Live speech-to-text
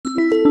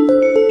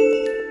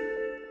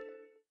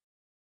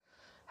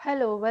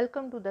Hello,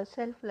 welcome to the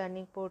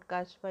Self-Learning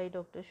Podcast by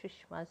Dr.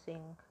 Sushma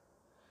Singh.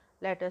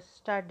 Let us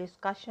start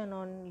discussion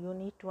on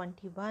Unit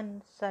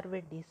 21,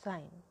 Survey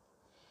Design.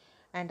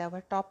 And our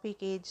topic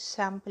is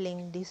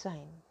Sampling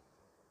Design.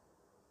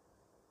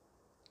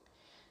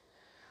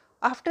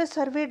 After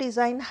survey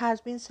design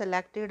has been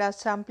selected, a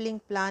sampling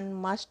plan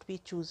must be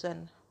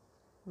chosen.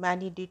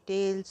 Many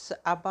details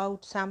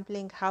about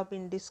sampling have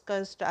been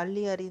discussed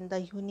earlier in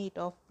the unit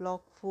of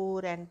Block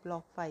 4 and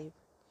Block 5.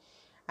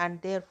 And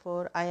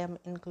therefore, I am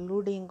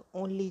including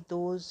only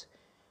those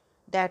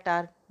that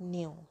are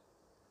new.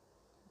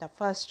 The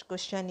first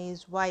question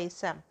is why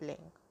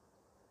sampling?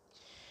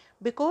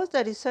 Because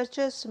the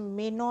researchers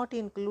may not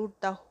include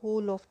the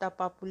whole of the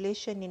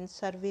population in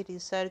survey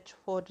research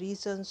for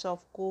reasons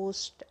of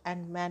cost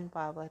and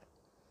manpower.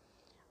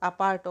 A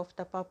part of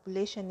the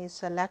population is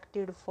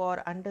selected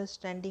for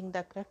understanding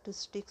the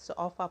characteristics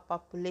of a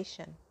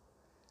population.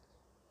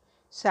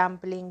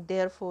 Sampling,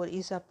 therefore,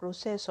 is a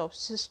process of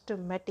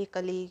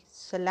systematically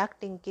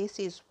selecting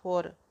cases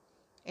for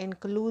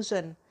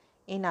inclusion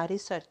in a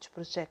research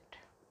project.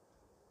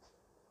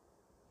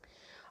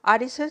 A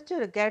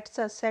researcher gets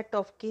a set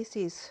of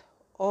cases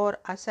or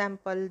a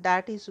sample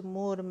that is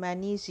more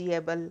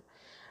manageable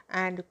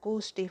and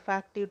cost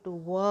effective to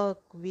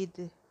work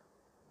with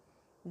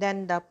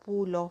than the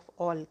pool of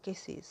all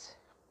cases.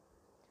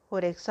 For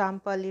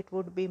example, it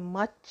would be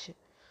much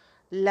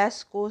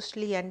less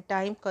costly and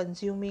time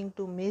consuming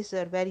to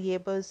measure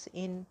variables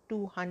in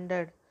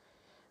 200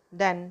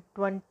 than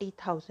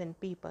 20,000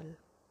 people.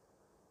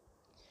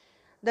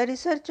 The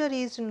researcher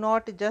is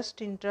not just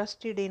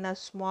interested in a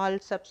small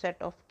subset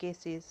of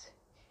cases.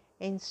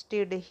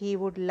 Instead, he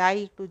would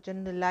like to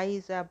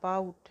generalize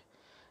about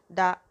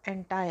the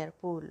entire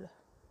pool.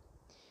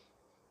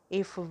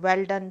 If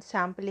well done,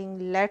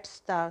 sampling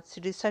lets the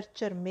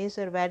researcher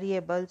measure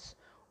variables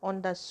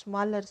on the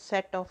smaller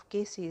set of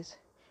cases,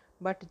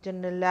 but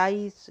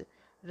generalize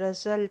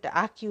result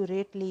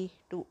accurately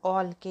to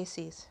all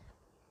cases.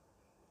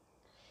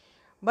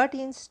 But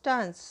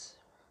instance,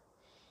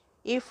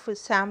 if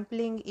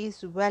sampling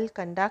is well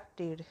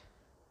conducted,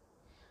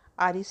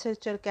 a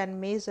researcher can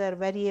measure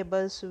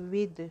variables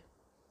with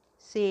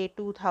say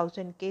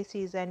 2000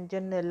 cases and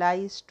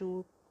generalize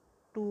to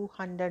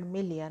 200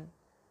 million.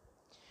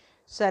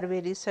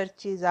 Survey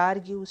researchers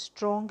argue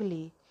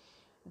strongly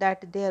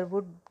that there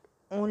would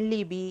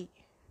only be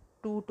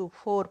 2 to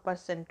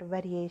 4%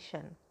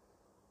 variation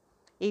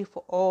if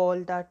all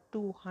the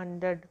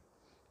 200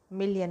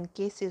 million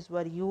cases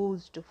were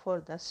used for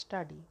the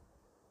study.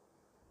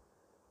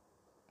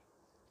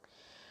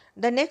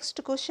 The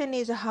next question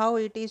is how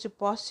it is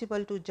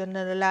possible to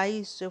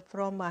generalize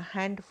from a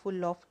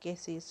handful of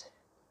cases.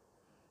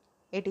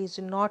 It is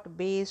not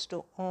based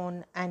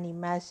on any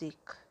magic,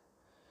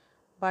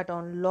 but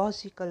on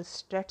logical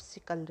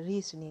statistical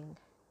reasoning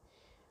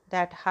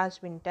that has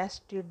been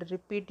tested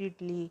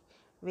repeatedly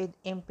with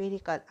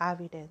empirical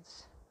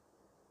evidence.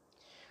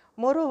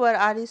 Moreover,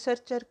 a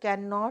researcher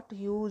cannot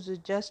use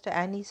just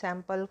any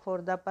sample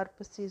for the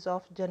purposes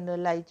of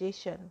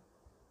generalization.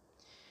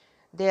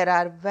 There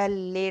are well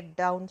laid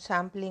down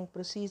sampling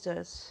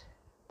procedures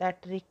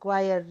that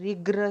require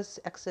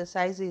rigorous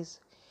exercises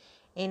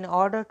in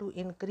order to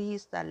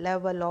increase the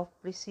level of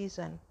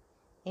precision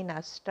in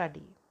a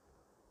study.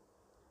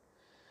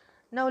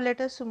 Now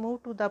let us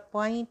move to the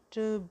point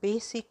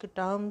basic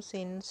terms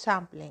in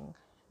sampling.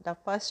 The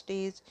first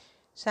is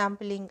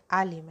sampling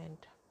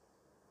element.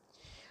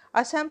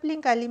 A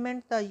sampling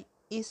element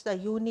is the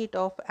unit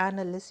of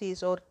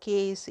analysis or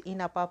case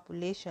in a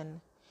population.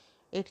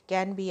 It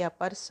can be a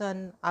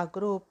person, a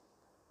group,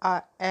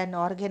 an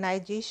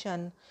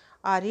organization,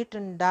 a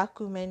written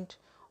document,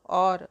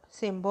 or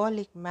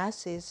symbolic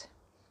message,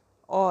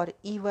 or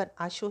even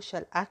a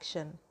social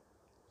action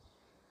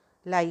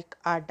like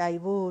a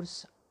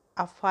divorce,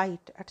 a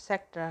fight,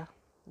 etc.,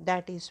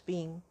 that is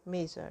being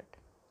measured.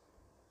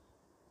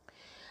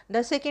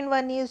 The second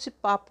one is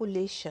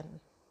population.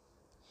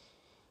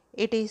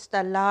 It is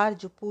the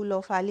large pool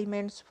of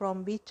elements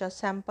from which a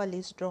sample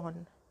is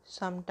drawn.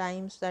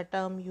 Sometimes the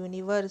term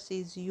universe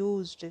is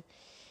used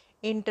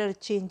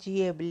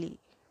interchangeably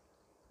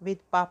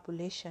with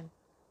population.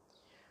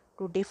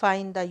 To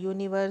define the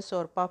universe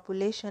or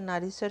population, a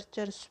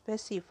researcher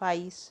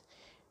specifies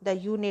the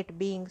unit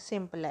being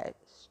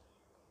simplest,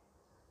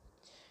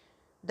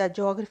 the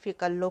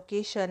geographical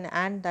location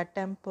and the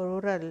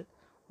temporal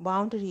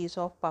boundaries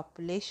of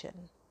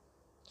population.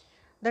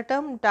 The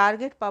term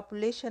target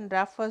population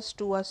refers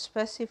to a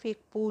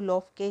specific pool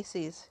of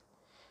cases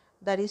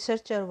the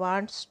researcher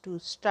wants to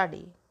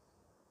study.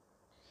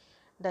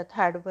 The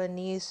third one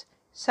is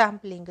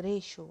sampling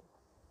ratio.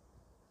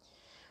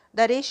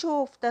 The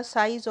ratio of the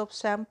size of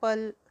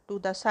sample to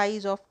the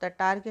size of the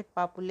target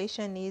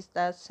population is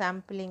the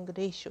sampling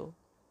ratio.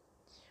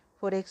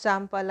 For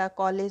example, a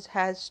college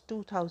has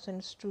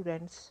 2000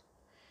 students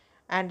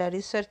and a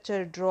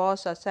researcher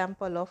draws a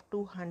sample of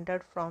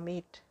 200 from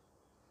it.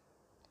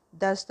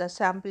 Thus, the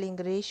sampling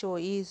ratio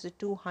is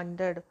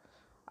 200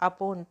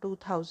 upon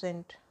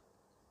 2000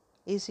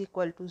 is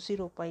equal to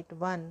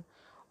 0.1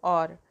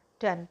 or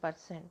 10%.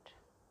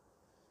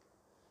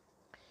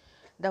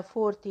 The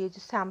fourth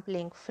is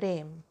sampling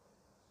frame.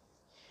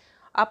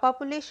 A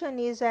population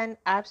is an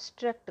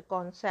abstract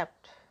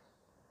concept.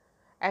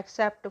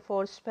 Except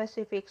for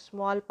specific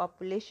small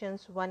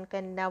populations, one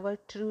can never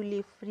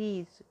truly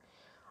freeze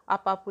a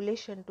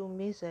population to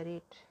measure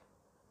it.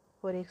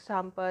 For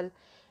example,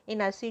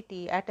 in a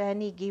city at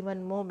any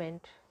given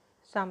moment,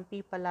 some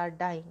people are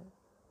dying,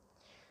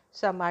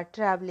 some are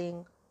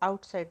traveling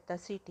outside the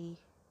city,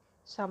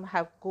 some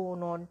have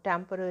gone on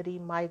temporary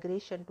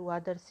migration to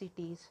other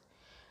cities,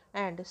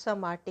 and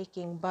some are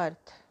taking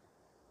birth.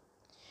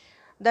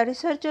 The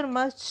researcher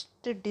must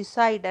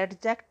decide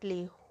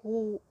exactly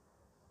who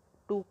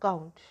to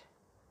count.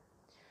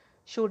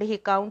 Should he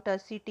count a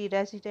city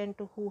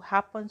resident who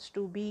happens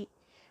to be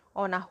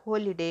on a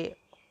holiday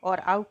or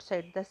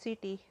outside the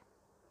city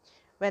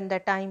when the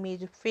time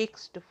is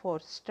fixed for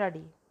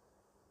study?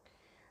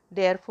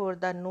 Therefore,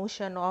 the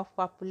notion of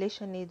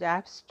population is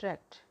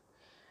abstract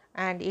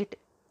and it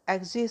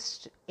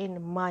exists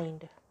in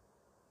mind,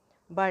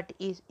 but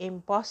is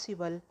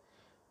impossible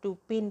to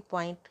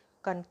pinpoint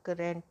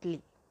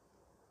concurrently.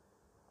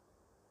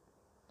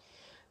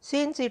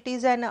 Since it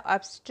is an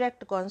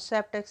abstract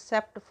concept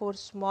except for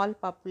small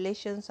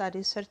populations, a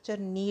researcher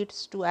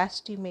needs to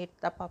estimate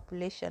the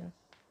population.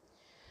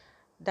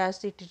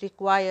 Thus, it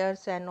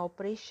requires an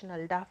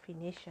operational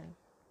definition.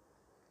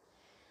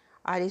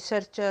 A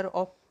researcher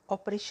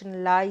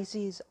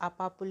operationalizes a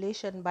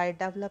population by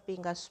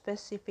developing a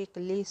specific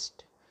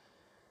list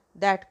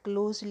that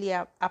closely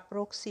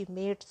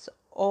approximates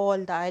all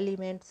the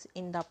elements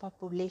in the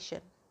population.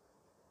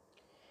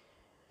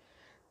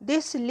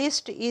 This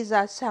list is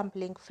a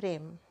sampling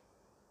frame.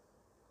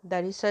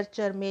 The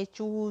researcher may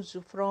choose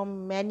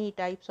from many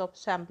types of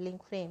sampling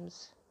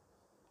frames: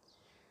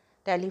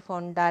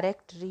 telephone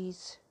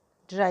directories,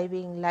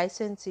 driving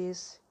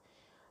licenses,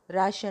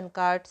 ration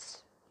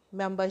cards,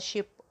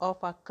 membership of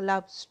a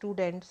club,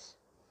 students,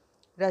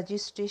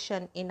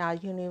 registration in a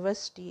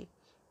university,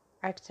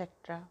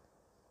 etc.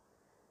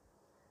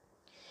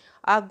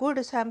 A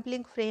good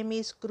sampling frame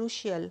is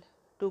crucial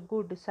to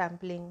good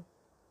sampling.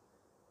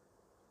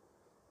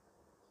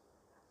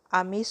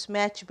 A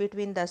mismatch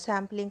between the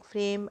sampling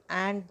frame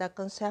and the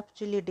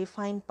conceptually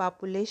defined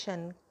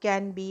population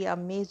can be a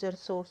major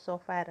source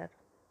of error.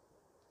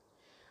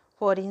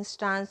 For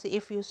instance,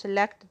 if you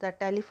select the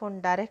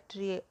telephone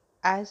directory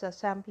as a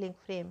sampling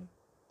frame,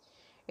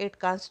 it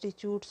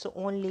constitutes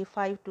only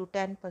 5 to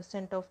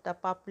 10% of the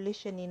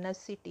population in a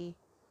city,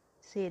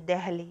 say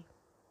Delhi.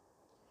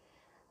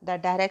 The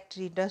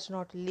directory does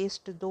not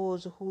list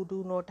those who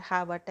do not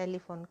have a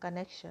telephone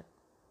connection.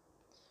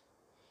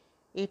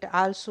 It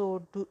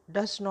also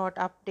does not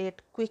update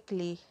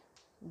quickly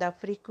the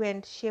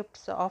frequent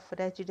shifts of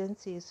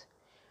residencies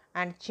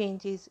and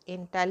changes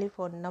in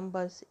telephone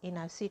numbers in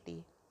a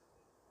city.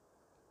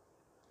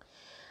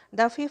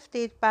 The fifth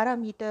is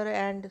parameter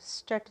and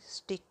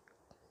statistic.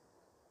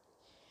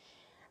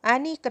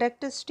 Any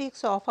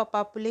characteristics of a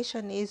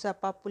population is a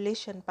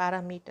population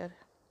parameter.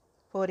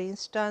 For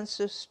instance,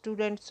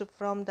 students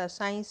from the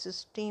science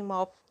stream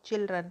of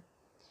children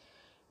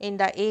in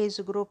the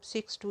age group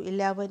 6 to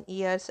 11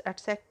 years,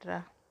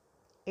 etc.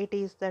 It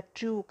is the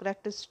true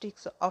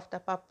characteristics of the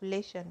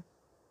population.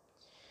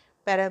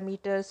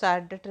 Parameters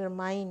are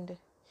determined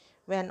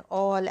when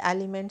all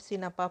elements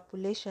in a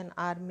population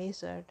are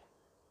measured.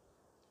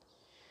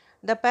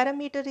 The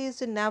parameter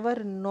is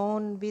never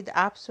known with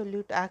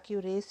absolute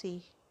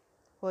accuracy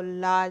for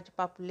large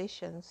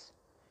populations,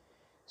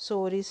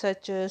 so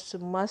researchers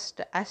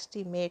must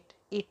estimate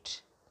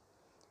it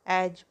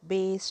as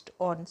based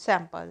on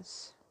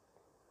samples.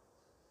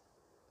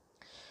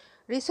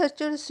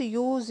 Researchers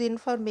use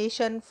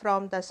information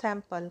from the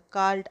sample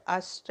called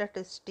a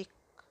statistic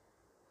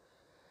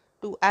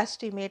to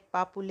estimate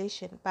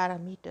population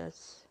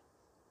parameters.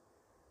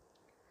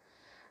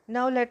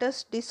 Now let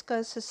us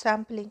discuss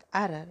sampling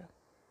error.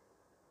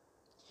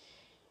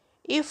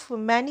 If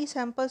many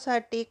samples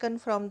are taken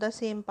from the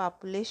same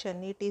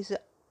population, it is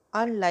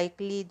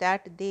unlikely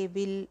that they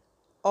will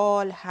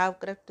all have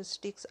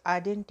characteristics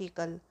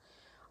identical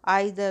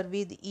either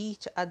with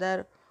each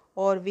other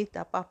or with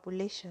the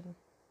population.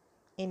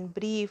 In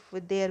brief,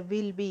 there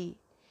will be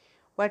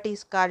what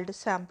is called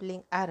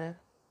sampling error.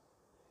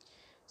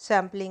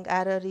 Sampling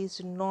error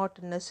is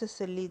not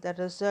necessarily the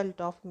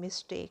result of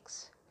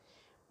mistakes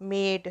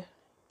made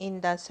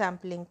in the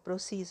sampling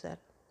procedure.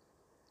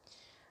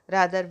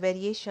 Rather,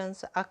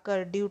 variations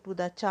occur due to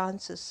the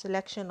chance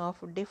selection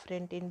of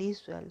different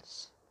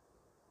individuals.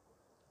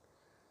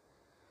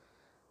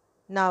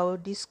 Now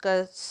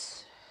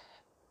discuss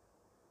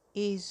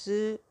is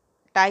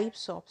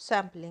types of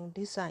sampling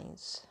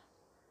designs.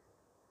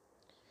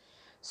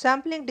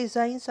 Sampling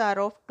designs are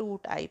of two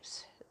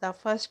types. The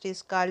first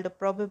is called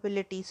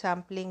probability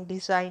sampling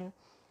design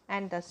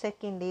and the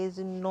second is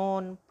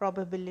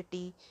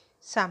non-probability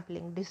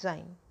sampling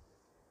design.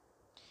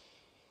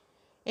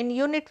 In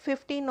Unit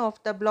 15 of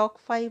the Block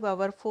 5,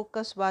 our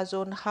focus was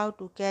on how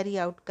to carry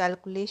out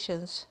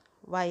calculations,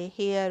 while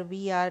here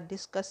we are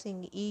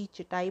discussing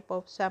each type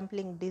of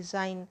sampling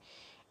design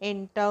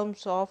in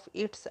terms of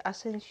its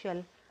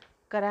essential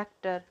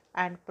character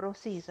and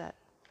procedure.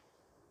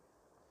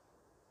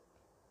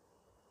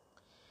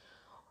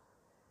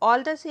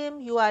 All the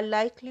same, you are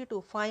likely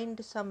to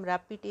find some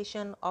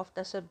repetition of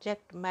the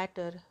subject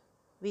matter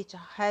which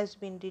has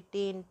been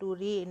retained to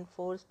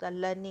reinforce the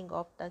learning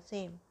of the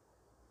same,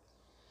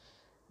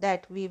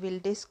 that we will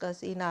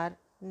discuss in our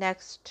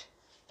next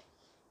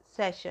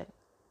session.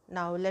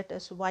 Now let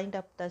us wind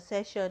up the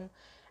session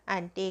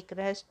and take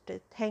rest.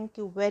 Thank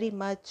you very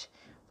much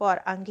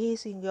for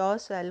engaging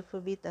yourself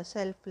with the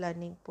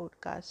self-learning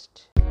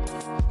podcast.